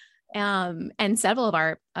sport. And several of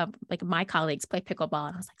our, like my colleagues play pickleball.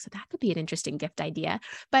 And I was like, so that could be an interesting gift idea.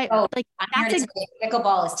 But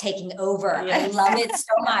pickleball is taking over. Yes. I love it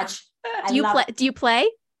so much. Do you play?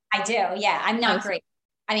 I do. Yeah. I'm not great.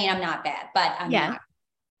 I mean, I'm not bad, but I'm not.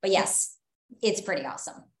 But yes, it's pretty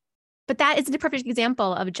awesome. But that is a perfect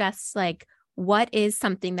example of just like, what is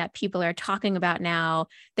something that people are talking about now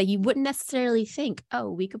that you wouldn't necessarily think, oh,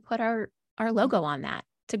 we could put our logo on that.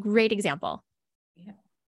 It's a great example.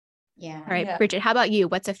 Yeah. All right, Bridget, how about you?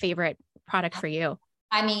 What's a favorite product for you?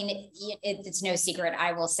 I mean, it's no secret.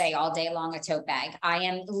 I will say all day long a tote bag. I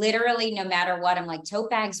am literally, no matter what, I'm like, tote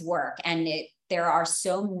bags work. And there are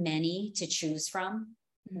so many to choose from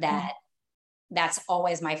that that's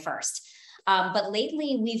always my first. But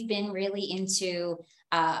lately we've been really into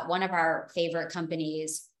one of our favorite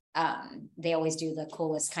companies. They always do the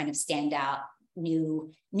coolest kind of standout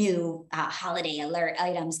new holiday alert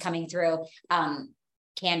items coming through.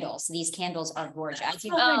 Candles. These candles are gorgeous.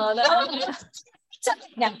 No,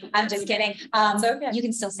 I'm just kidding. Okay. You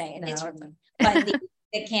can still say it. No. But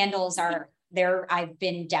the candles are there. I've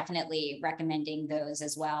been definitely recommending those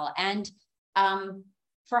as well. And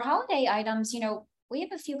for holiday items, we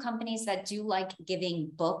have a few companies that do like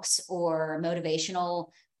giving books or motivational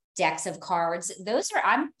decks of cards.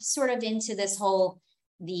 I'm sort of into this whole,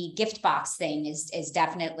 the gift box thing is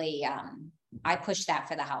definitely, I push that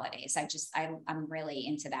for the holidays. I'm really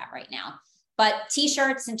into that right now. But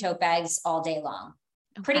t-shirts and tote bags all day long.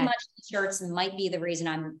 Okay. Pretty much t-shirts might be the reason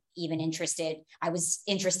I'm even interested. I was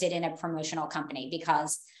interested in a promotional company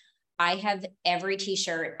because I have every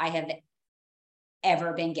t-shirt I have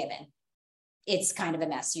ever been given. It's kind of a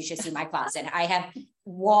mess. You should see my closet. I have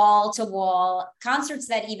wall to wall concerts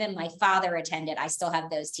that even my father attended. I still have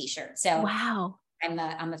those t-shirts. So wow, I'm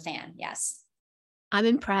a fan. Yes. I I'm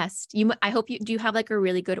impressed. I hope do you have like a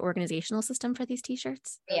really good organizational system for these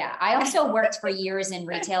t-shirts? Yeah. I also worked for years in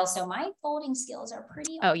retail, so my folding skills are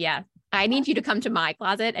pretty. Oh yeah. I need you to come to my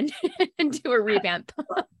closet and do a revamp.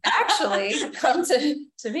 Actually, come to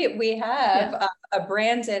me. We have a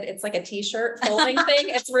branded, it's like a t-shirt folding thing.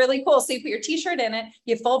 It's really cool. So you put your t-shirt in it,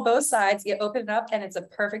 you fold both sides, you open it up, and it's a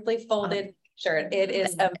perfectly folded shirt. It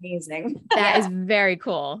is amazing. That is very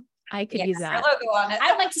cool. I could use that. Logo on it. I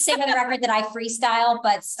don't like to say for the record that I freestyle,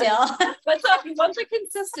 but still. But what's the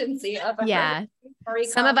consistency of a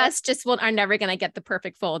some of us just are never going to get the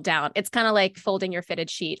perfect fold down. It's kind of like folding your fitted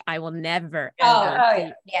sheet. I will never. Yeah,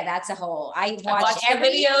 that's a whole. I watch every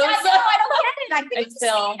videos. I don't get it. I think it's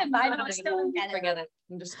still. Forget it.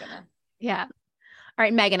 I'm just gonna. Yeah. All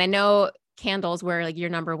right, Megan. I know candles were like your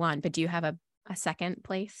number one, but do you have a second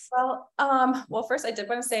place? Well, first I did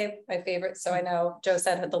want to say my favorite. So I know Joe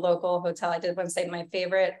said at the local hotel, I did want to say my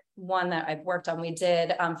favorite one that I've worked on. We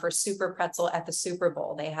did for Super Pretzel at the Super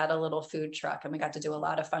Bowl. They had a little food truck and we got to do a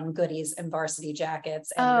lot of fun goodies and varsity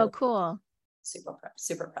jackets. And really cool.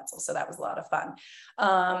 Super Pretzel. So that was a lot of fun.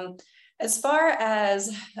 As far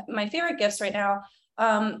as my favorite gifts right now,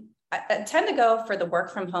 I tend to go for the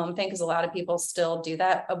work from home thing because a lot of people still do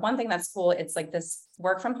that. One thing that's cool, it's like this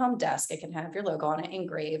work from home desk. It can have your logo on it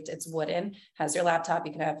engraved. It's wooden, has your laptop.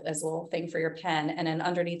 You can have as a little thing for your pen. And then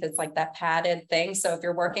underneath it's like that padded thing. So if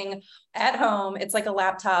you're working at home, it's like a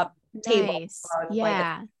laptop table. Nice.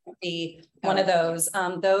 Yeah. Like one of those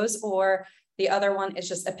or The other one is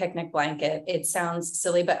just a picnic blanket. It sounds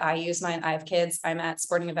silly, but I use mine. I have kids. I'm at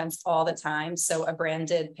sporting events all the time. So a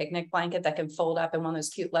branded picnic blanket that can fold up in one of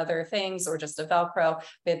those cute leather things, or just a Velcro.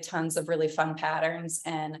 We have tons of really fun patterns,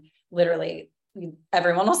 and literally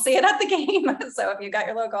everyone will see it at the game. So if you got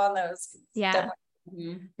your logo on those, Yeah,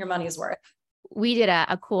 your money's worth. we did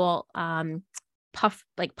a cool puff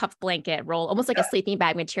blanket roll, almost like a sleeping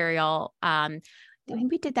bag material. I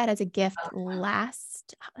think we did that as a gift the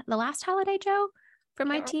last holiday, Joe, for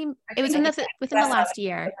my team. It was within the last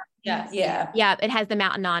year. Yeah. It has the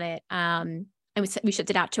mountain on it. And we shipped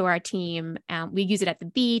it out to our team. We use it at the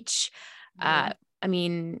beach. I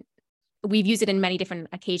mean, we've used it in many different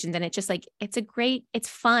occasions, and it's just like, it's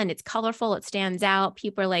fun. It's colorful. It stands out.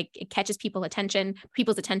 People are like, it catches people's attention.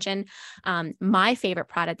 My favorite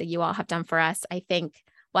product that you all have done for us, I think,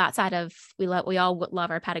 well, outside of, we all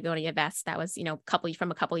love our Patagonia vest. That was, a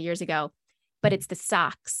couple of years ago, but it's the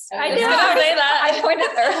socks. I was gonna say that. I pointed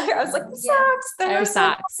earlier. I was like, the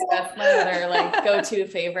socks. That's my other go-to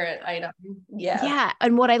favorite item. Yeah. Yeah.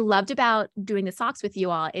 And what I loved about doing the socks with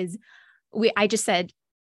you all is I just said,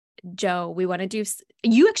 Joe, we want to do,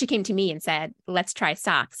 you actually came to me and said, let's try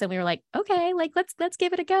socks. And we were like, okay, let's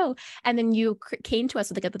give it a go. And then you came to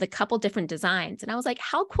us with a couple different designs. And I was like,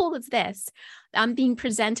 how cool is this? I'm being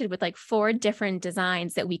presented with 4 different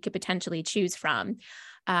designs that we could potentially choose from.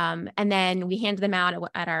 And then we handed them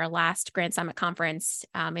out at our last Grand Summit conference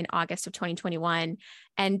in August of 2021.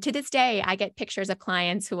 And to this day, I get pictures of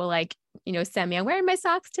clients who will send me, I'm wearing my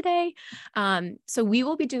socks today. So we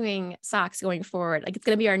will be doing socks going forward. It's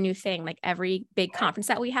going to be our new thing. Every big conference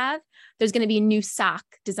that we have, there's going to be a new sock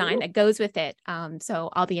design that goes with it.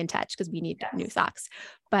 So I'll be in touch because we need new socks,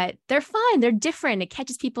 but they're fun. They're different. It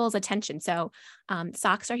catches people's attention. So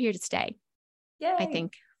socks are here to stay. Yay. I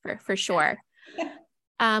think for sure.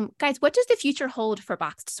 Guys, what does the future hold for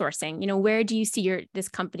Boxed Sourcing? Where do you see this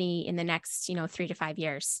company in the next, 3 to 5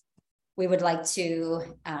 years? We would like to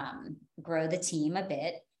grow the team a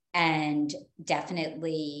bit, and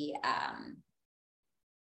definitely,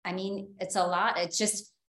 it's a lot. It's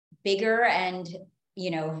just bigger, and,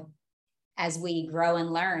 as we grow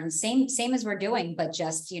and learn, same as we're doing, but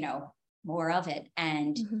just, more of it.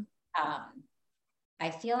 And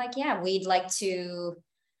I feel like, we'd like to.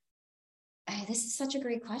 This is such a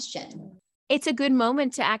great question. It's a good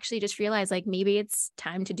moment to actually just realize maybe it's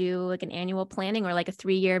time to do an annual planning or a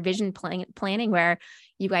 3-year vision planning where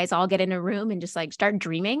you guys all get in a room and just start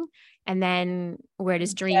dreaming. And then where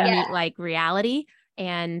does dream meet reality,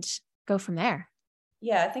 and go from there.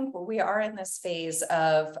 Yeah, I think we are in this phase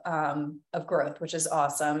of growth, which is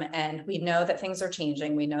awesome. And we know that things are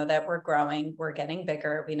changing. We know that we're growing, we're getting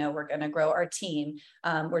bigger. We know we're going to grow our team.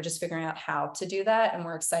 We're just figuring out how to do that. And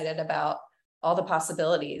we're excited about all the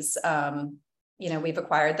possibilities. We've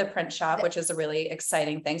acquired the print shop, which is a really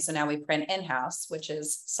exciting thing. So now we print in-house, which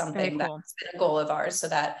is something that's been a goal of ours. So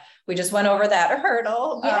that we just went over that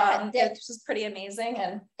hurdle. Which was pretty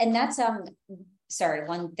amazing. And that's, sorry,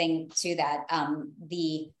 one thing to that,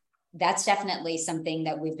 that's definitely something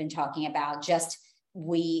that we've been talking about. Just,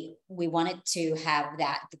 we wanted to have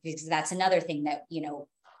that, because that's another thing that,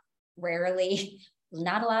 rarely,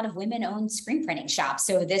 not a lot of women own screen printing shops.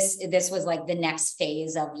 So this was the next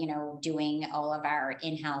phase of, doing all of our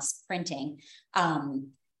in-house printing.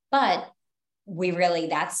 But we really,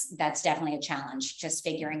 that's definitely a challenge, just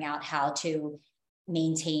figuring out how to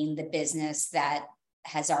maintain the business that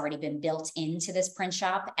has already been built into this print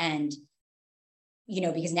shop. And,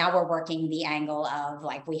 because now we're working the angle of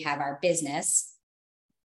we have our business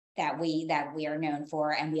that we are known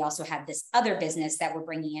for. And we also have this other business that we're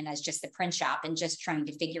bringing in as just the print shop, and just trying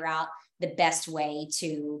to figure out the best way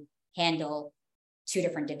to handle 2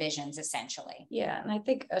 different divisions, essentially. Yeah. And I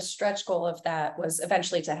think a stretch goal of that was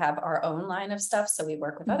eventually to have our own line of stuff. So we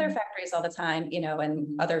work with other factories all the time,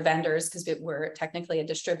 and other vendors, because we're technically a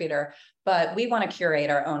distributor, but we want to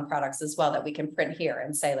curate our own products as well that we can print here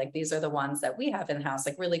and say, these are the ones that we have in-house,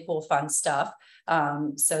 really cool, fun stuff.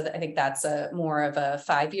 So I think that's more of a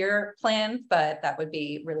 5-year plan, but that would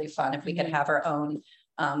be really fun if we could have our own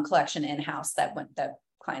collection in-house that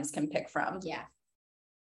clients can pick from. Yeah.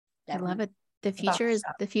 I love it. The future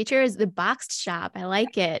is the boxed shop. I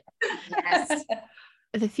like it. Yes.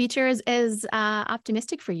 The future is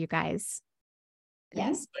optimistic for you guys.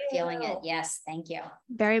 Yes, we're feeling it. Yes, thank you.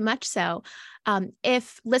 Very much so.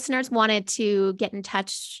 If listeners wanted to get in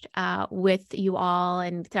touch with you all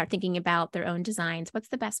and start thinking about their own designs, what's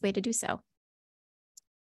the best way to do so?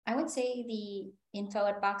 I would say the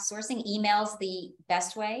info@Boxed Sourcing, email's the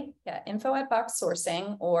best way. Yeah, info@Boxed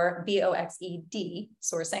Sourcing, or BOXED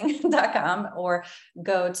sourcing.com, or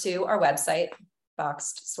go to our website,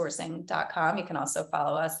 boxedsourcing.com. You can also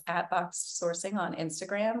follow us at Boxed Sourcing on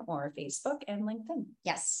Instagram or Facebook and LinkedIn.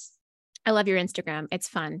 Yes. I love your Instagram. It's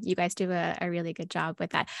fun. You guys do a really good job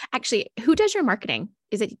with that. Actually, who does your marketing?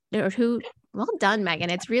 Is it, or who? Well done,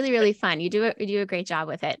 Megan. It's really, really fun. You do a great job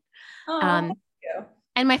with it. Thank you.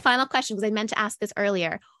 And my final question, because I meant to ask this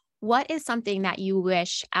earlier, what is something that you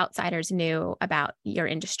wish outsiders knew about your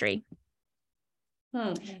industry?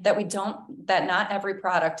 That not every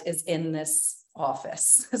product is in this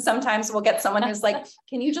office. Sometimes we'll get someone who's like,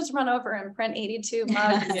 can you just run over and print 82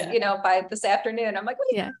 mugs, by this afternoon? I'm like,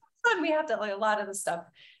 wait, we have to, like, a lot of the stuff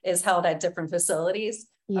is held at different facilities.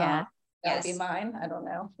 Yeah. That would be mine. I don't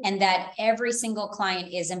know. And that every single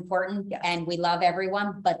client is important and we love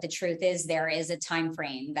everyone. But the truth is there is a time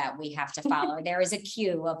frame that we have to follow. There is a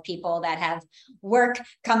queue of people that have work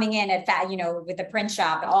coming in at with the print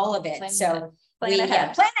shop, all of it. Plan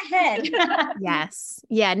ahead. Yes.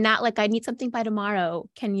 Yeah. Not like I need something by tomorrow.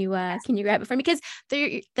 Can you grab it for me? Because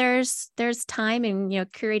there's time and,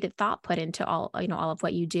 curated thought put into all of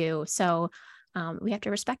what you do. So we have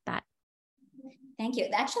to respect that. Thank you.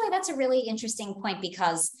 Actually, that's a really interesting point,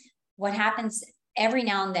 because what happens every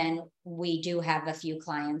now and then, we do have a few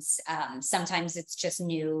clients. Sometimes it's just a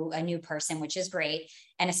new person, which is great.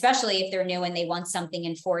 And especially if they're new and they want something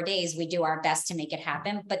in 4 days, we do our best to make it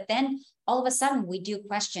happen. But then all of a sudden we do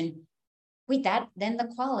question, then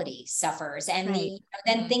the quality suffers and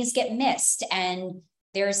then things get missed. And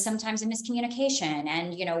there's sometimes a miscommunication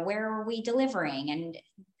and, where are we delivering, and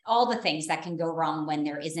all the things that can go wrong when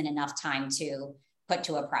there isn't enough time to put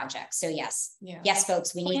to a project. So yes,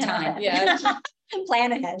 folks, we need time.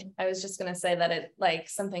 Plan ahead. I was just going to say that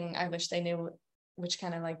something I wish they knew, which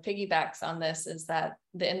kind of piggybacks on this, is that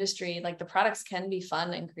the industry, the products can be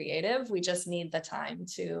fun and creative. We just need the time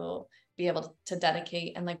to be able to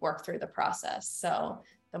dedicate and work through the process. So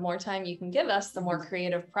the more time you can give us, the more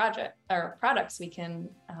creative products we can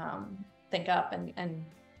think up and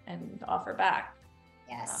offer back.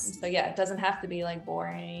 Yes. So it doesn't have to be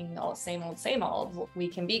boring, all same old. We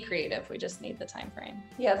can be creative. We just need the time frame.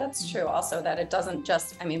 Yeah, that's true. Also, that it doesn't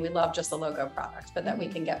just, we love just a logo product, but that we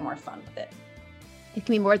can get more fun with it. It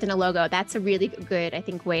can be more than a logo. That's a really good, I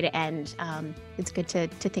think, way to end. It's good to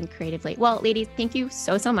think creatively. Well, ladies, thank you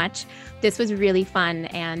so much. This was really fun.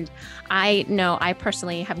 And I know I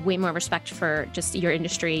personally have way more respect for just your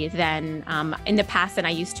industry than in the past than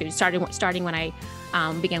I used to, starting when I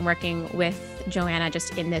began working with Joanna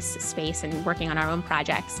just in this space and working on our own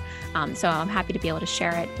projects. So I'm happy to be able to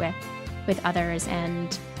share it with others.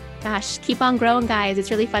 And gosh, keep on growing, guys.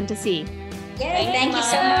 It's really fun to see. Yay, thank you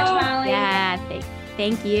so much, Molly. Yeah,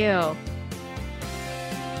 thank you.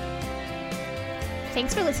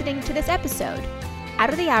 Thanks for listening to this episode. Out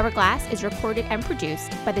of the Hourglass is recorded and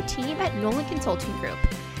produced by the team at Nolan Consulting Group,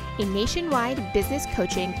 a nationwide business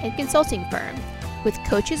coaching and consulting firm with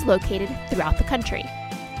coaches located throughout the country.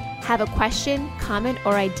 Have a question, comment,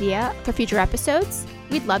 or idea for future episodes?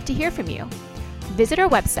 We'd love to hear from you. Visit our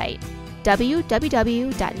website,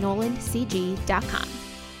 www.nolancg.com.